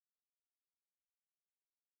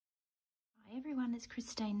everyone, it's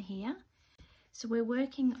Christine here. So we're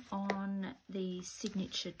working on the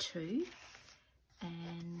signature 2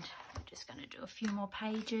 and I'm just going to do a few more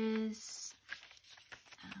pages.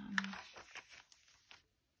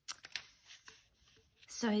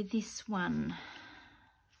 So this one,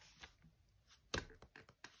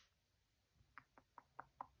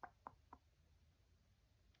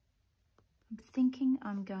 I'm thinking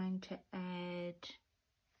I'm going to add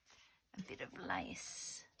a bit of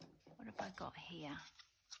lace. What have I got here?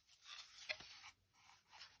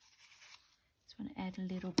 Just want to add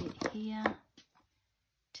a little bit here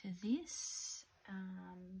to this.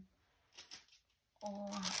 Or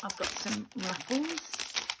I've got some ruffles.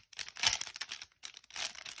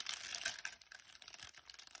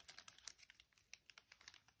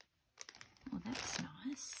 Oh, that's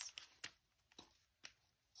nice.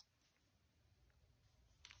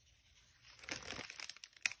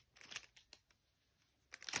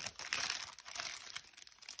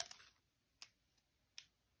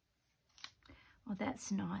 Oh,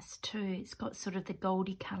 that's nice too. It's got sort of the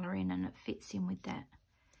goldy colour in and it fits in with that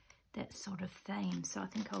sort of theme. So I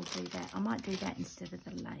think I'll do that. I might do that instead of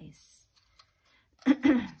the lace.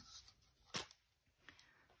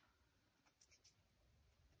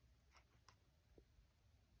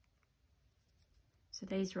 So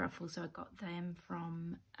these ruffles, I got them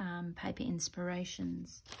from Paper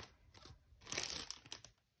Inspirations.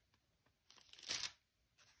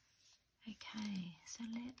 Okay, so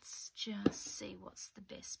let's just see what's the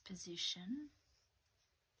best position.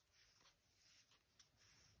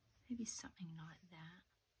 Maybe something like that.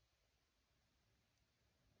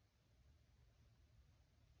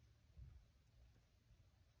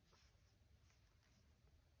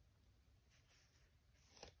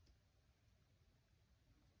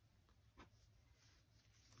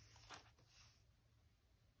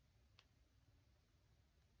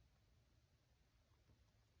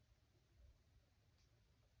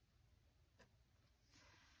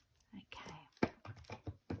 Okay.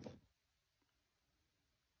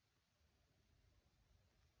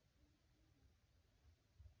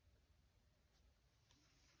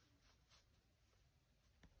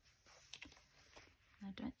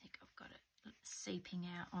 I don't think I've got it seeping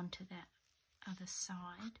out onto that other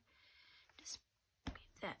side. Just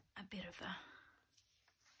give that a bit of a,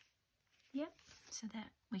 yep, so that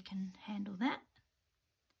we can handle that.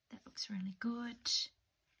 That looks really good.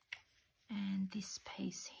 And this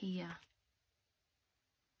piece here.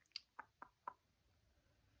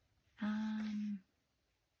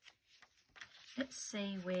 Let's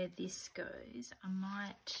see where this goes. I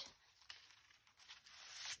might,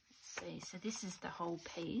 let's see, so this is the whole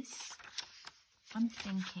piece. I'm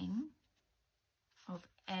thinking of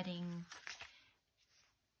adding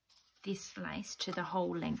this lace to the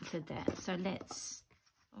whole length of that. So let's,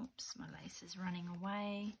 oops, my lace is running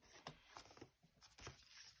away.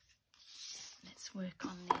 Let's work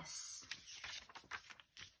on this.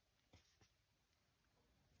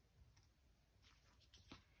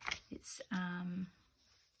 It's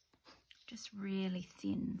just really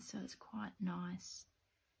thin, so it's quite nice.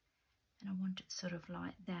 And I want it sort of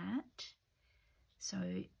like that.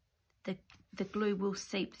 So the glue will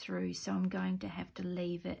seep through, so I'm going to have to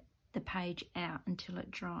leave it, the page out until it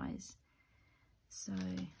dries. So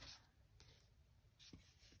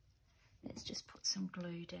let's just put some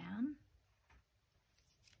glue down.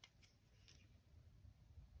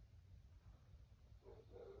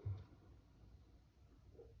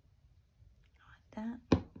 That.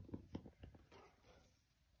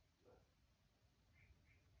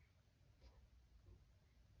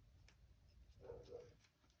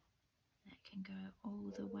 That can go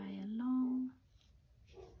all the way along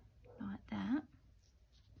like that.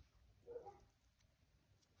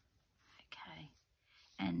 Okay,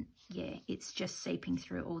 and yeah, it's just seeping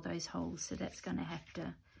through all those holes, so that's going to have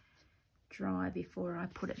to dry before I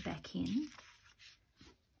put it back in.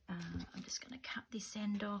 I'm just going to cut this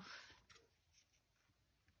end off.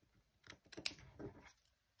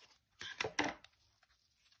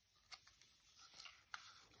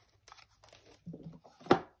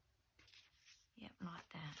 Yep, like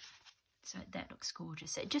that. So that looks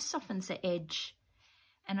gorgeous. It just softens the edge.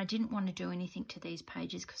 And I didn't want to do anything to these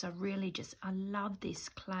pages because I love this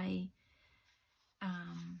clay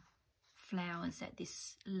flowers that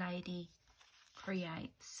this lady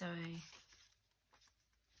creates. So,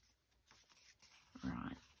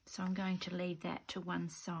 right. So I'm going to leave that to one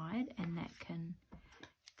side and that can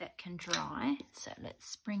dry. So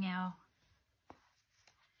let's bring our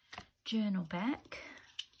journal back.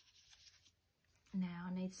 Now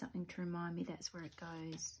I need something to remind me that's where it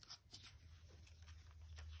goes.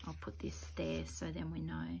 I'll put this there so then we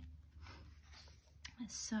know.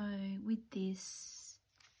 So with this,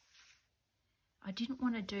 I didn't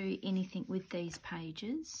want to do anything with these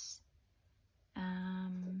pages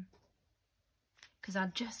because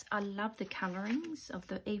I love the colourings of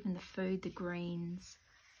even the food, the greens,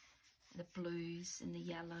 the blues and the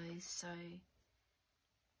yellows, so I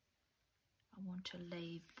want to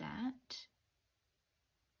leave that.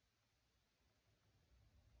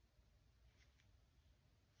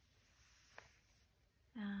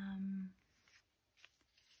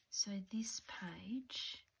 So this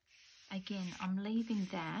page, again, I'm leaving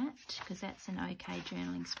that because that's an OK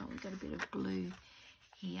journaling spot. We've got a bit of blue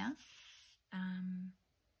here.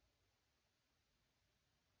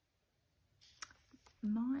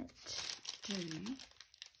 Might do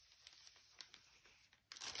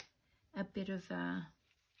a bit of a,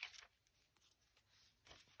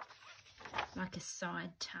 like a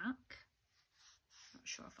side tuck. Not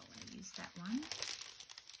sure if I want to use that one.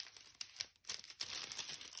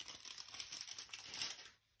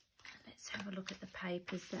 Let's have a look at the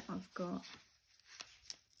papers that I've got.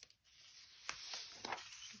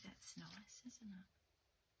 That's nice, isn't it?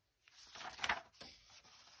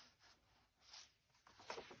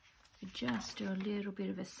 Just do a little bit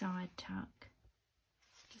of a side tuck.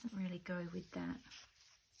 Doesn't really go with that.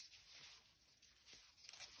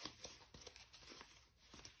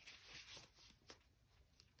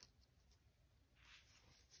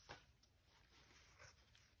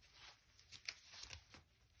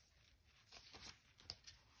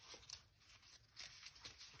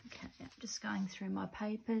 Okay, I'm just going through my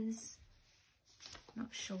papers. Not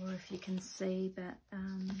sure if you can see, but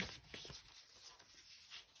I'm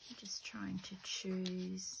just trying to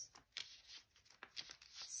choose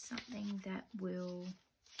something that will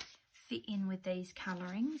fit in with these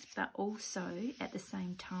colourings, but also at the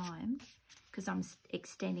same time, because I'm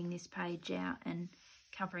extending this page out and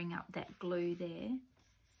covering up that glue there,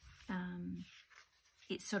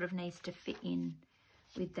 it sort of needs to fit in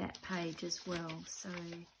with that page as well. So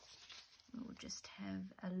we'll just have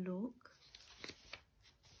a look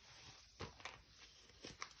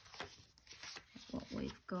at what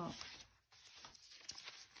we've got.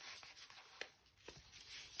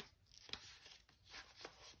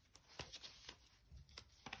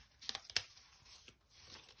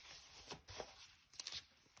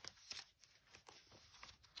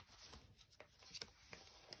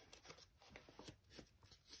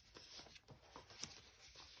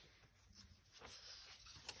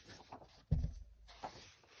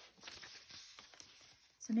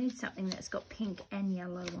 I need something that's got pink and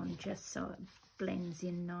yellow on, just so it blends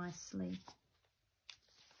in nicely.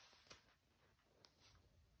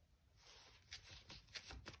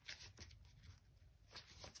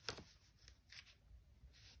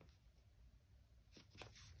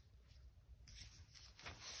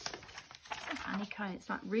 Honeycomb, it's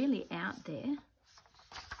like really out there.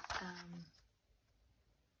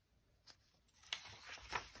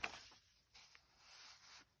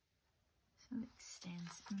 So it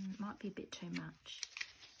extends, might be a bit too much.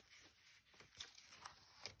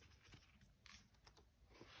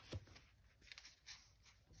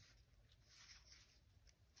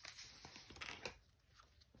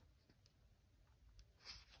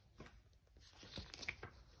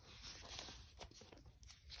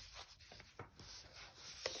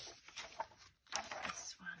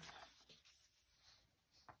 This one.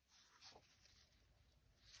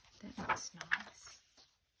 That looks nice.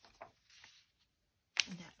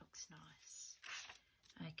 And that looks nice.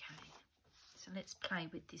 Okay, so let's play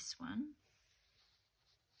with this one.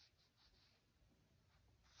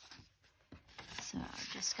 So I'm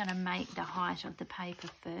just going to make the height of the paper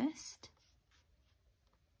first.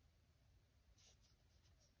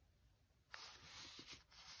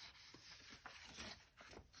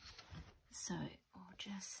 So I'll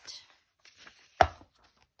just put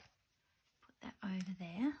that over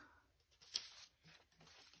there.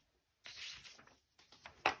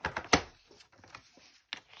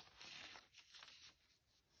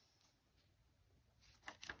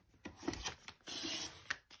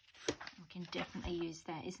 Definitely use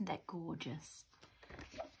that. Isn't that gorgeous?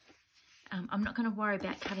 I'm not going to worry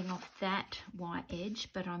about cutting off that white edge,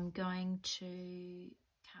 but I'm going to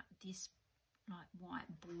cut this like white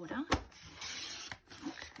border.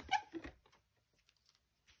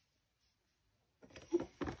 Like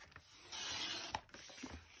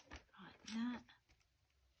that.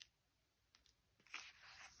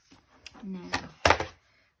 Now, I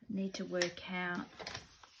need to work out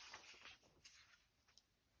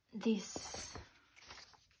this,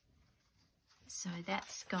 so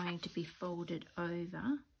that's going to be folded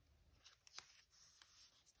over.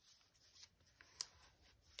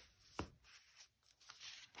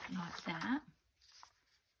 like that.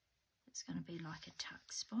 It's going to be like a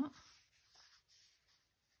tuck spot,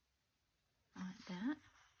 like that.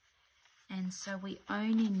 And so we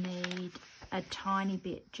only need a tiny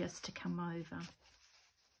bit just to come over.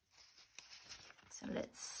 So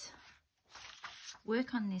let's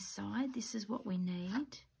work on this side. This is what we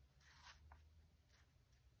need.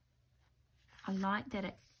 I like that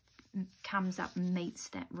it comes up and meets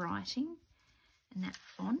that writing and that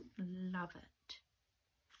font. Love it.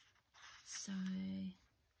 So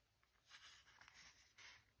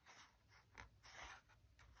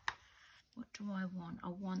what do I want? I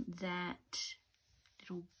want that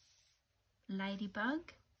little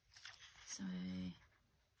ladybug. So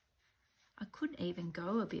I could even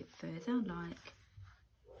go a bit further, like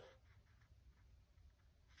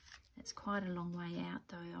that's quite a long way out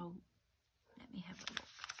though. Let me have a look.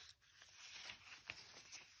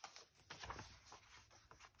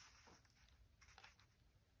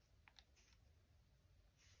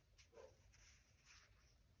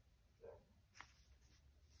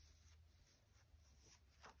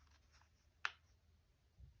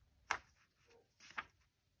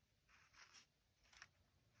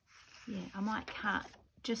 Yeah, I might cut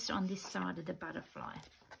just on this side of the butterfly.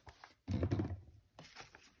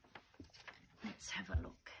 Let's have a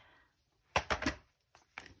look.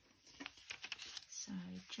 So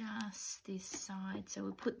just this side. So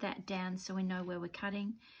we'll put that down so we know where we're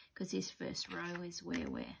cutting, because this first row is where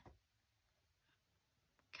we're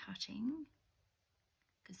cutting,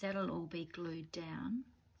 because that'll all be glued down.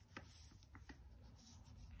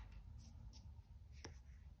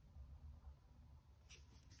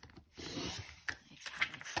 Okay.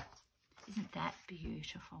 Isn't that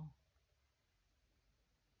beautiful?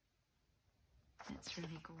 That's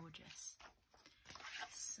really gorgeous.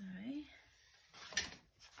 So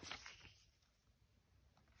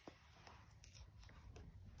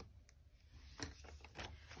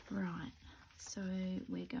right, so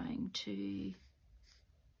we're going to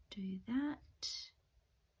do that.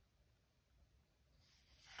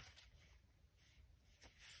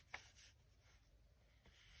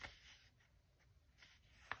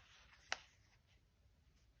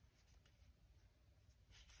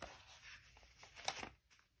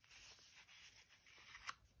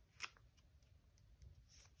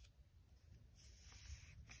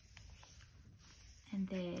 And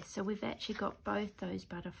there, so we've actually got both those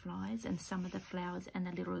butterflies and some of the flowers and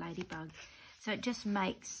the little ladybug. So it just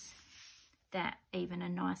makes that even a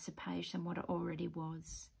nicer page than what it already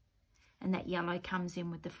was. And that yellow comes in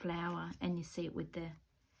with the flower, and you see it with the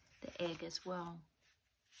egg as well.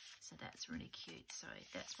 So that's really cute. So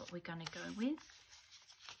that's what we're going to go with.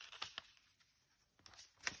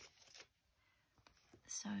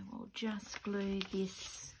 So we'll just glue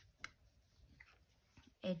this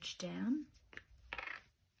edge down.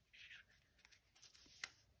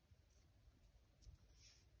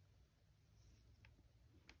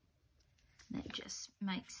 That just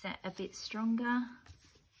makes that a bit stronger.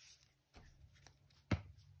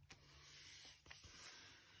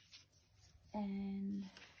 And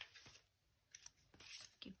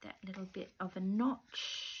give that little bit of a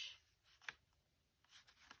notch.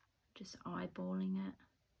 Just eyeballing it.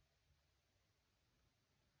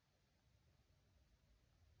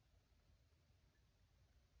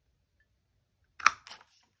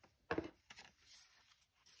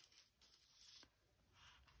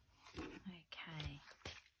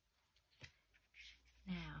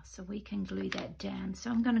 So we can glue that down.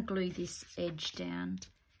 So I'm going to glue this edge down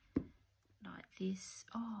like this.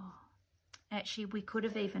 Oh, actually we could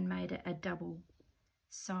have even made it a double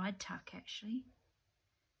side tuck actually.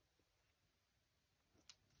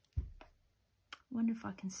 I wonder if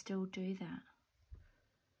I can still do that.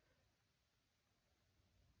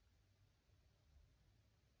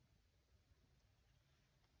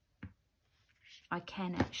 I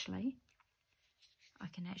can actually. I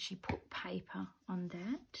can actually put paper on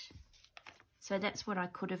that. So that's what I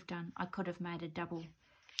could have done. I could have made a double.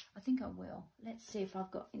 I think I will. Let's see if I've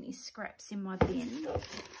got any scraps in my bin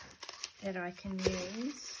that I can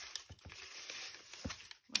use.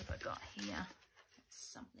 What have I got here? That's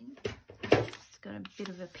something. It's got a bit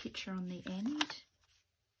of a picture on the end,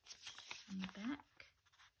 on the back.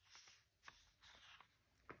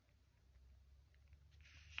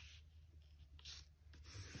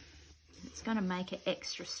 It's going to make it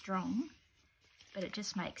extra strong, but it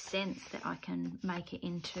just makes sense that I can make it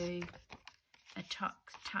into a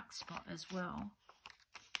tuck spot as well,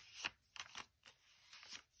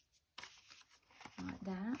 like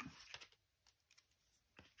that.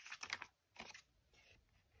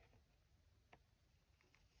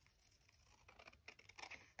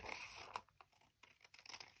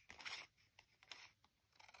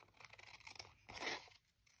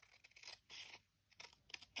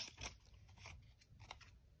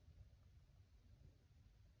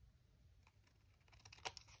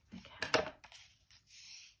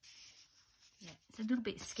 a little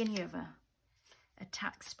bit skinnier of a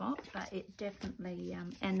tuck spot, but it definitely,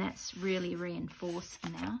 and that's really reinforced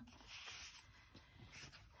now.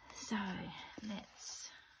 So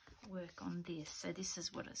let's work on this. So this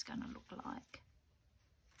is what it's going to look like.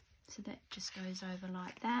 So that just goes over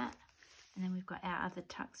like that. And then we've got our other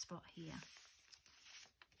tuck spot here.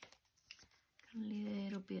 A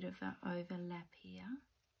little bit of an overlap here.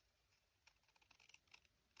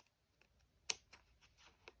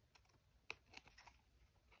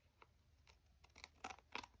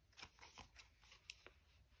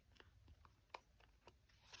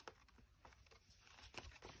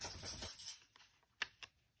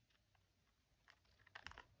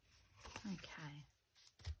 Okay,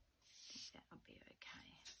 I think that'll be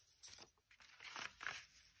okay.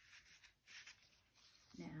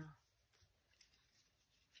 Now,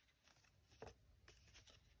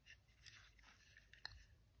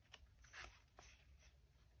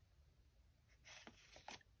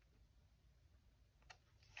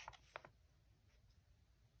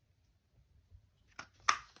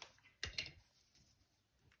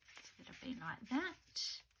 it'll be like that.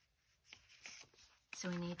 So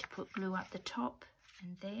we need to put glue up the top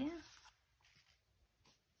and there.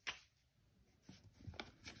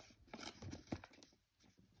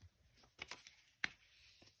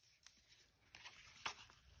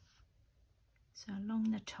 So along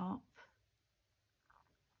the top.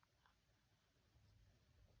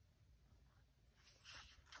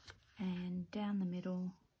 And down the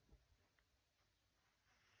middle.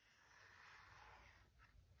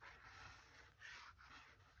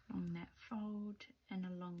 Along that fold and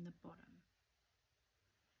along the bottom.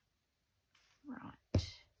 Right.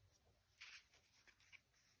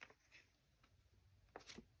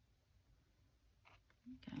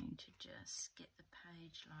 I'm going to just get the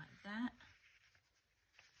page like that.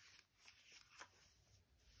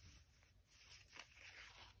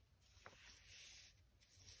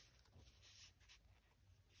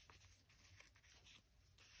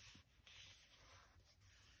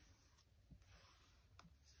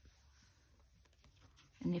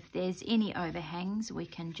 And if there's any overhangs, we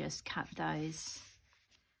can just cut those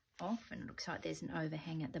off. And it looks like there's an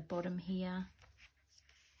overhang at the bottom here.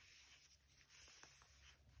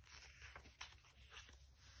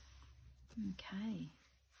 Okay,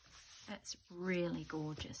 that's really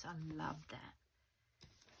gorgeous. I love that.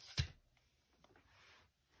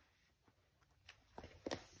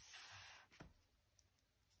 So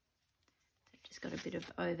just got a bit of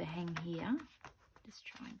overhang here. Just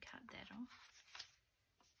try and cut that off.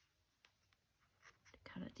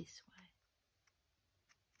 Cut it this way.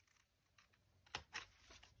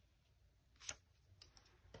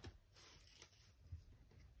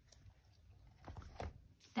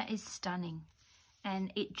 That is stunning,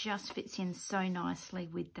 and it just fits in so nicely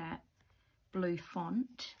with that blue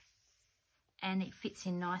font, and it fits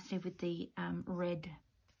in nicely with the red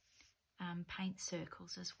paint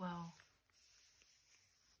circles as well.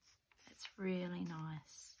 It's really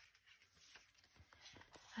nice.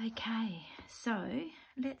 Okay, so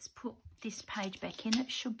let's put this page back in. It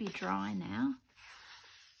should be dry now.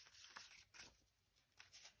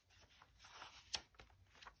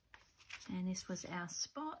 And this was our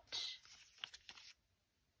spot.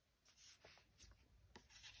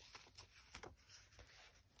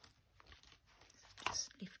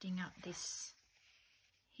 Just lifting up this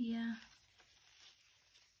here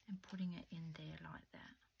and putting it in there like that.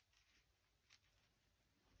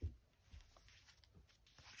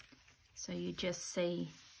 So you just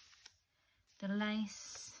see the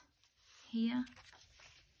lace here.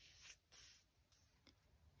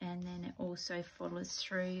 And then it also follows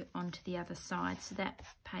through onto the other side. So that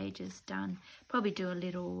page is done. Probably do a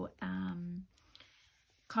little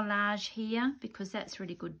collage here because that's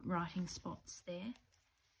really good writing spots there.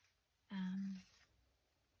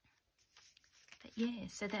 But yeah,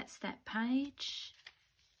 so that's that page.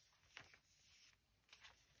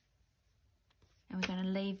 And we're going to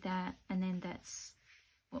leave that, and then that's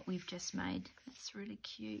what we've just made. That's really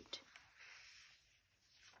cute.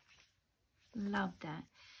 Love that.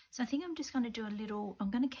 So I think I'm just going to do a little, I'm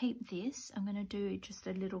going to keep this. I'm going to do just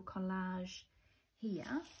a little collage here.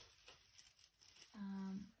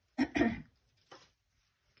 I've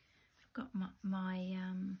got my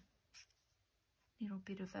little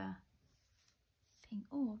bit of a pink.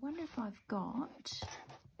 Oh, I wonder if I've got,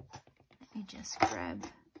 let me just grab.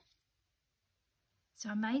 So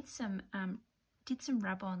I made some, did some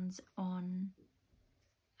rub-ons on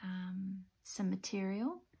some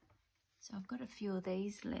material. So I've got a few of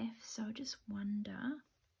these left, so I just wonder,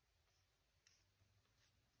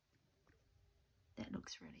 that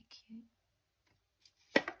looks really cute.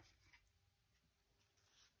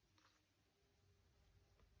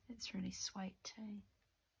 It's really sweet too.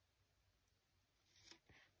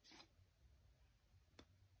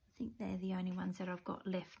 I think they're the only ones that I've got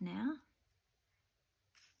left now.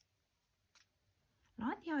 I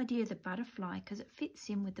like the idea of the butterfly because it fits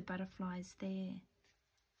in with the butterflies there.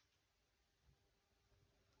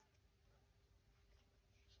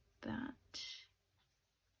 But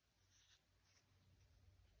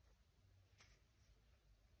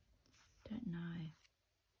don't know.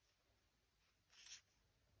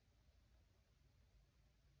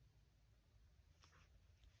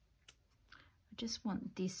 I just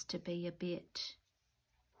want this to be a bit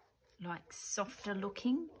like softer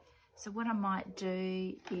looking. So what I might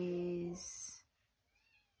do is,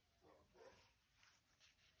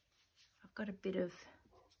 I've got a bit of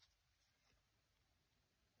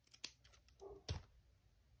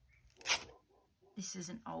this is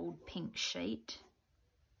an old pink sheet,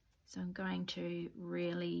 so I'm going to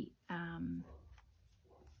really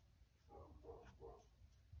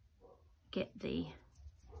get the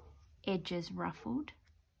edges ruffled.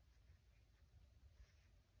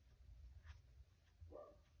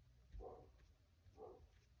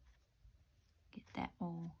 Get that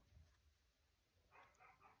all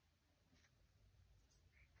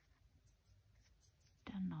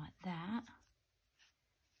done like that.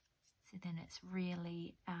 So then it's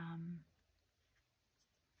really got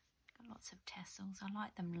lots of tassels. I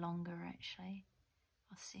like them longer actually.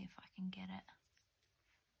 I'll see if I can get it.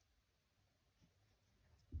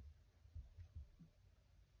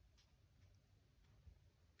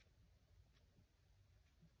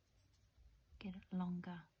 Get it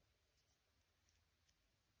longer.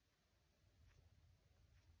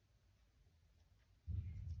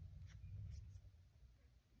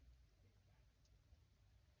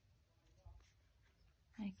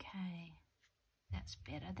 Okay, that's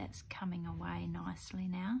better. That's coming away nicely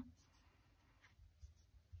now.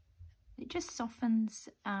 It just softens,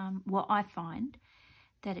 well, I find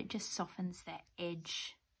that it just softens that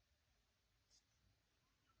edge.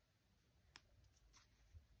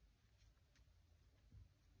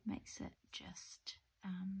 Makes it just,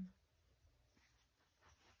 how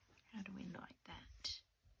do we like that?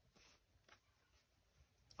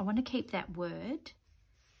 I want to keep that word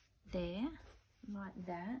there, like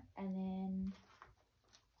that, and then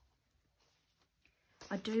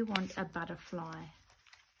I do want a butterfly.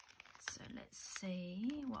 So let's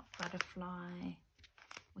see what butterfly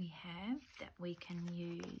we have that we can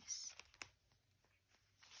use.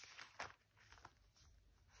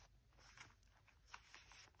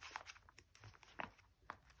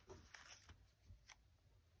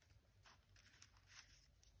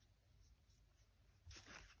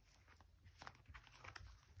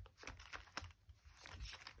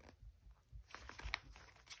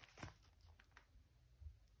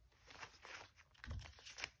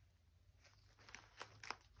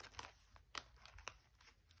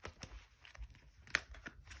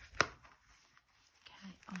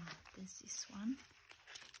 There's this one.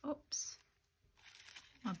 Oops,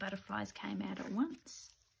 my butterflies came out at once.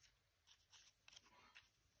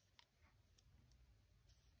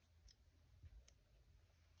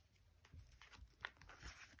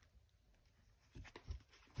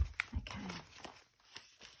 Okay,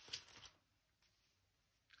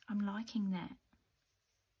 I'm liking that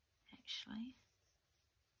actually.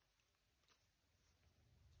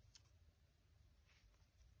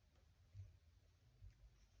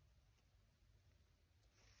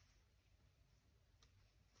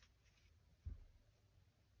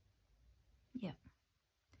 Yep.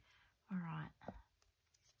 All right.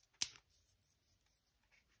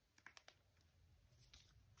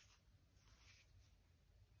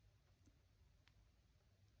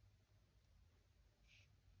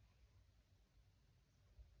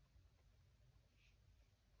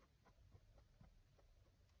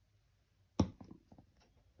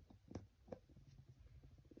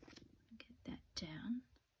 Get that down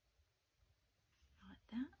like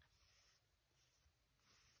that.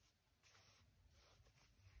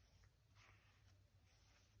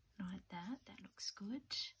 Like that. That looks good.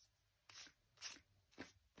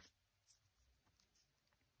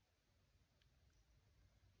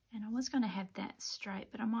 And I was going to have that straight,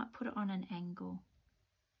 but I might put it on an angle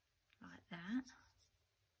like that.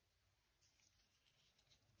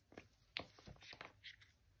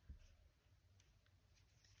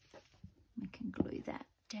 We can glue that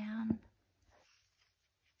down.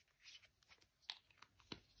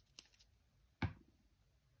 Like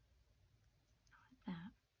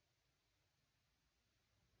that.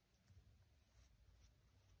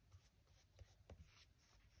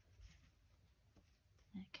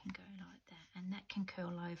 That can go like that, and that can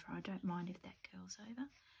curl over. I don't mind if that curls over.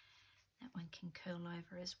 That one can curl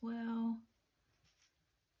over as well.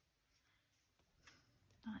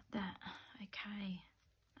 Like that. Okay.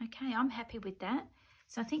 Okay, I'm happy with that.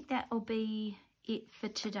 So I think that will be it for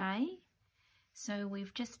today. So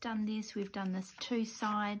we've just done this. We've done this 2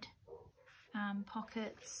 side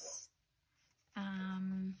pockets.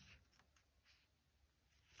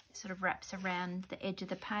 Sort of wraps around the edge of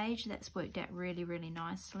the page. That's worked out really, really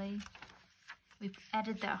nicely. We've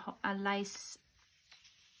added a lace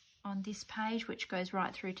on this page, which goes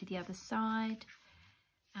right through to the other side.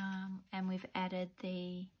 And we've added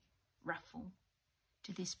the ruffle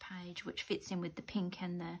to this page, which fits in with the pink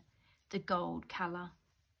and the gold colour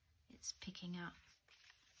it's picking up.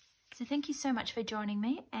 So thank you so much for joining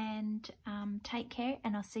me, and take care,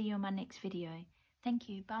 and I'll see you on my next video. Thank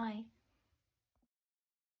you. Bye.